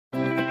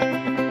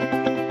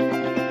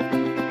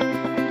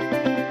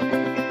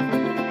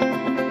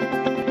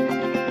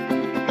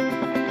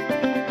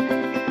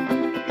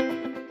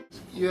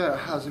Yeah,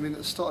 it has. I mean, at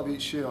the start of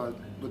each year, I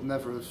would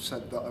never have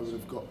said that I would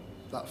have got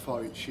that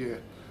far each year.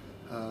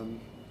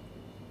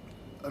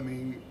 I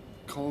mean,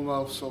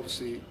 Commonwealth's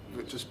obviously,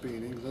 with just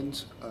being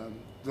England,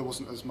 there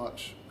wasn't as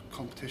much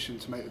competition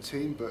to make the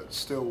team, but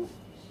still,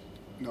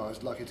 you know, I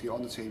was lucky to get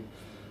on the team.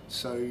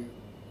 So,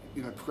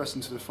 you know,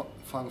 progressing to the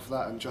final for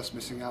that and just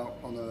missing out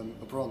on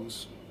a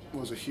bronze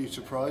was a huge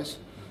surprise.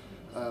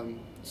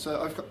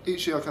 So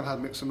each year I kind of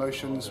had mixed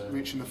emotions,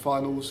 reaching the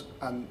finals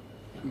and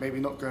maybe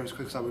not going as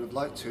quick as I would have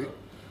liked to.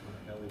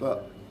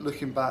 But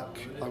looking back,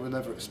 I would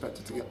never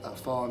expected to get that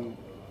far. And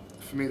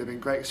for me, they've been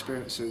great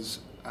experiences,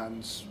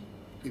 and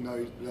you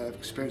know, they're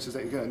experiences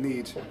that you're going to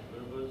need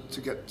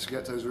to get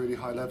to those really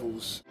high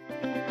levels.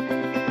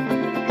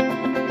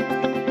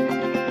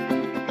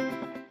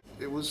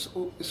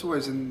 It's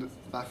always in the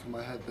back of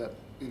my head that,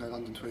 you know,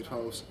 London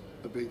 2012 is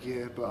a big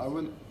year, but I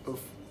wouldn't have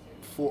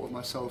thought of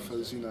myself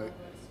as, you know,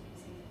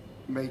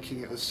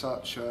 making it as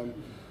such. I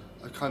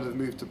kind of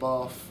moved to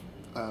Bath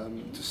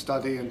to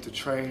study and to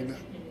train,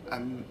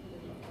 and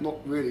not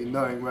really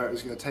knowing where it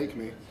was going to take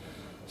me.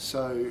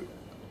 So,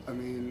 I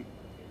mean,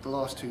 the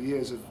last 2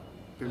 years have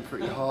been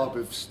pretty hard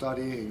with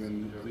studying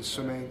and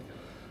swimming.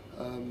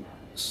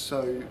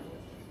 So,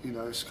 you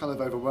know, it's kind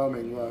of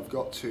overwhelming where I've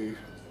got to,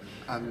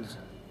 and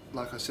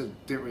like I said,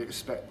 didn't really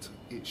expect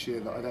each year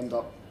that I'd end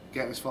up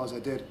getting as far as I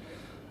did.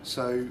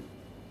 So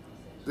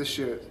this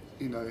year,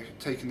 you know,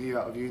 taking the year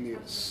out of uni,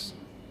 it's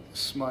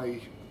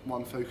my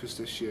one focus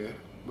this year,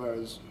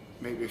 whereas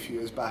maybe a few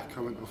years back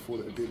I wouldn't have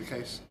thought it would be the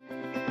case.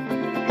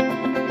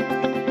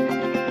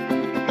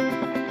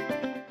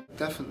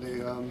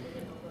 Definitely,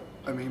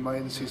 I mean, my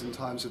in-season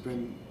times have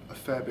been a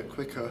fair bit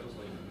quicker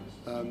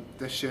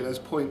this year. There's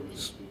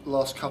points the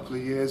last couple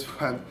of years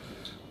when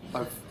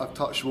I've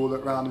touched the ball,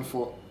 looked around and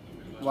thought,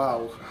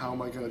 wow, how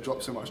am I going to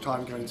drop so much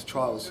time going into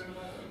trials?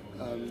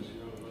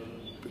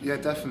 But yeah,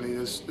 definitely,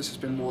 this has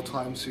been more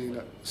time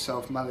to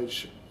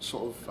self-manage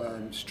sort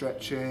of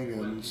stretching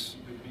and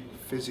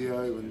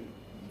physio, and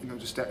you know,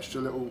 just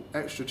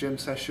extra gym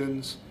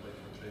sessions,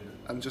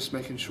 and just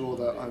making sure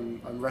that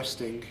I'm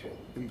resting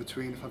in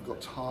between if I've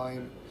got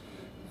time,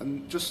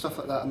 and just stuff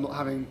like that, and not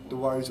having the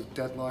worries of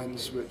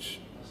deadlines, which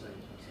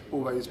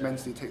always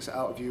mentally takes it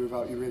out of you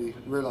without you really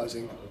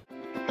realising.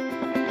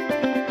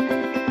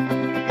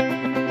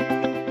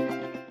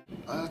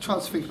 I try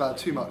not to think about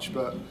it too much,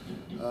 but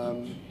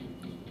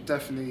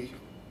definitely,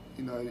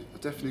 you know,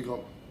 I've definitely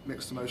got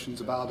mixed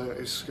emotions about it.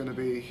 It's going to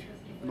be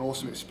an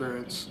awesome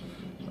experience,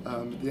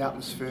 the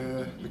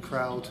atmosphere, the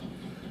crowd,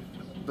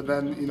 but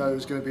then, you know,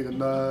 there's going to be the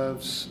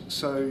nerves,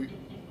 so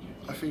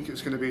I think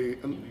it's going to be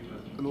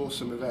an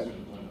awesome event.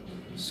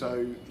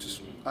 So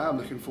I am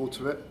looking forward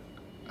to it,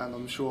 and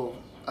I'm sure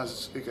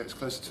as it gets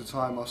closer to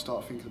time I'll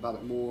start thinking about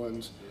it more,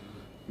 and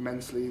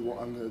mentally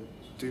what I'm going to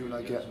do when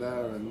I get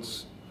there, and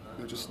you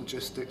know, just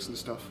logistics and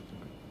stuff.